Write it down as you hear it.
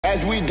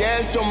As we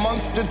dance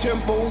amongst the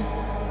temple,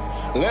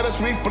 let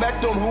us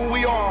reflect on who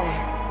we are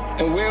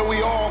and where we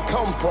all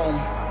come from.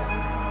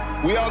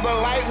 We are the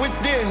light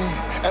within,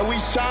 and we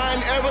shine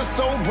ever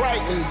so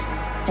brightly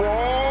for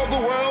all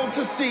the world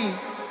to see.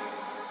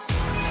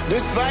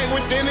 This light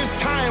within is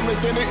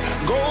timeless, and it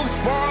goes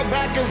far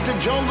back as the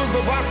jungles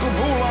of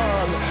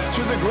Akabulan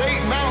to the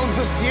great mountains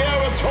of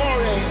Sierra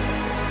Torre.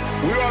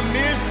 We are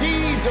mere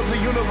seeds of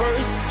the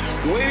universe,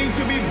 waiting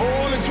to be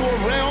born into a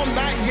realm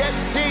not yet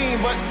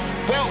seen, but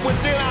felt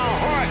within our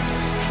hearts.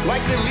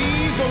 Like the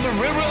leaves on the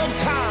river of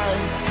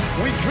time,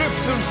 we drift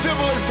from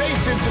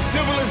civilization to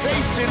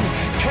civilization,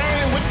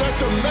 carrying with us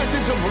a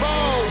message of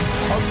love,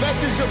 a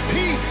message of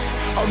peace,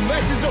 a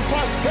message of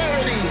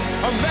prosperity,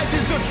 a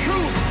message of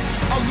truth,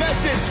 a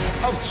message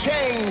of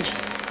change.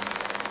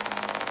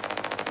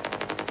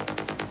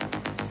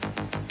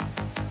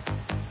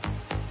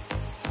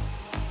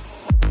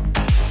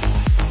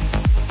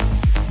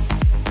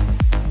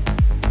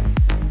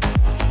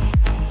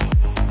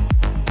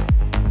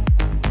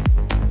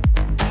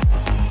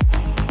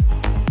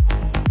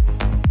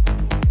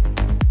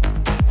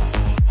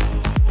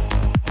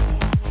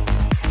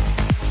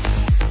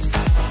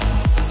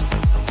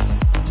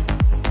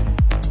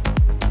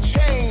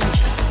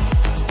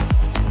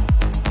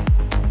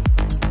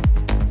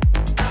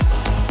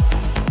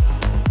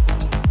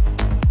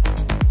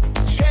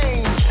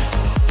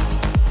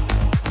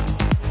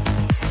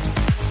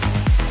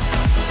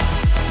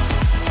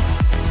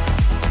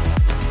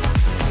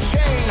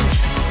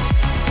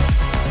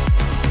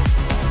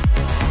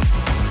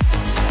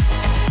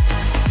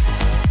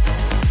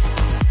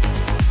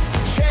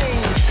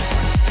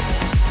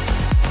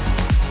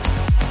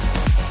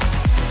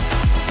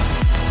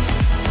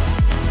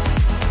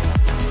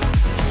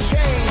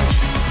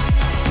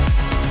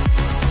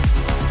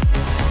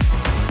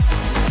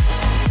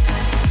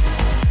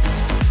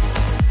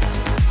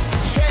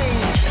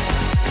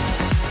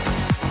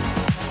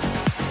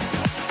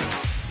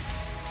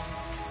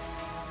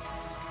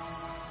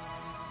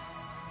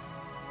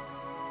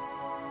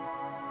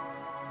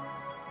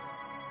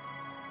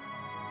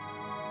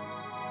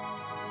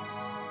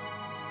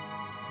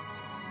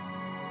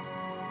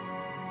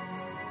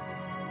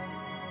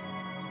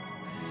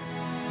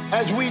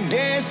 As we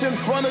dance in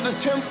front of the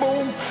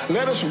temple,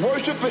 let us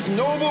worship its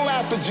noble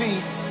apogee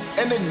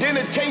and the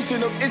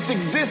denotation of its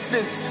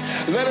existence.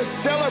 Let us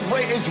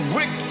celebrate its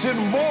bricks and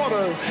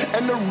mortar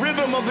and the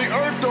rhythm of the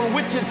earth on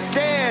which it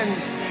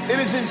stands. It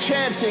is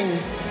enchanting,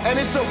 and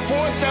it's a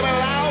force that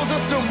allows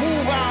us to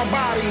move our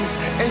bodies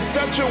in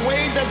such a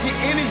way that the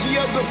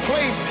energy of the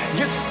place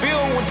gets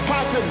filled with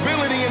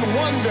possibility and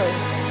wonder.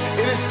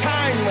 It is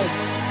timeless.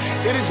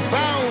 It is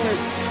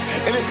boundless.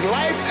 It is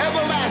life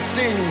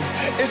everlasting.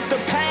 It's the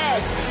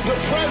past, the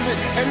present,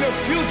 and the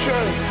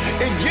future.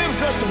 It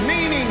gives us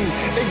meaning.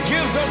 It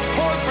gives us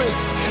purpose.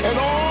 And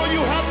all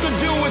you have to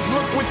do is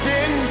look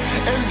within,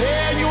 and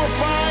there you will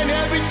find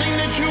everything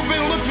that you've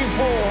been looking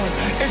for.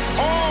 It's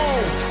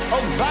all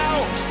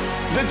about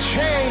the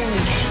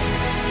change.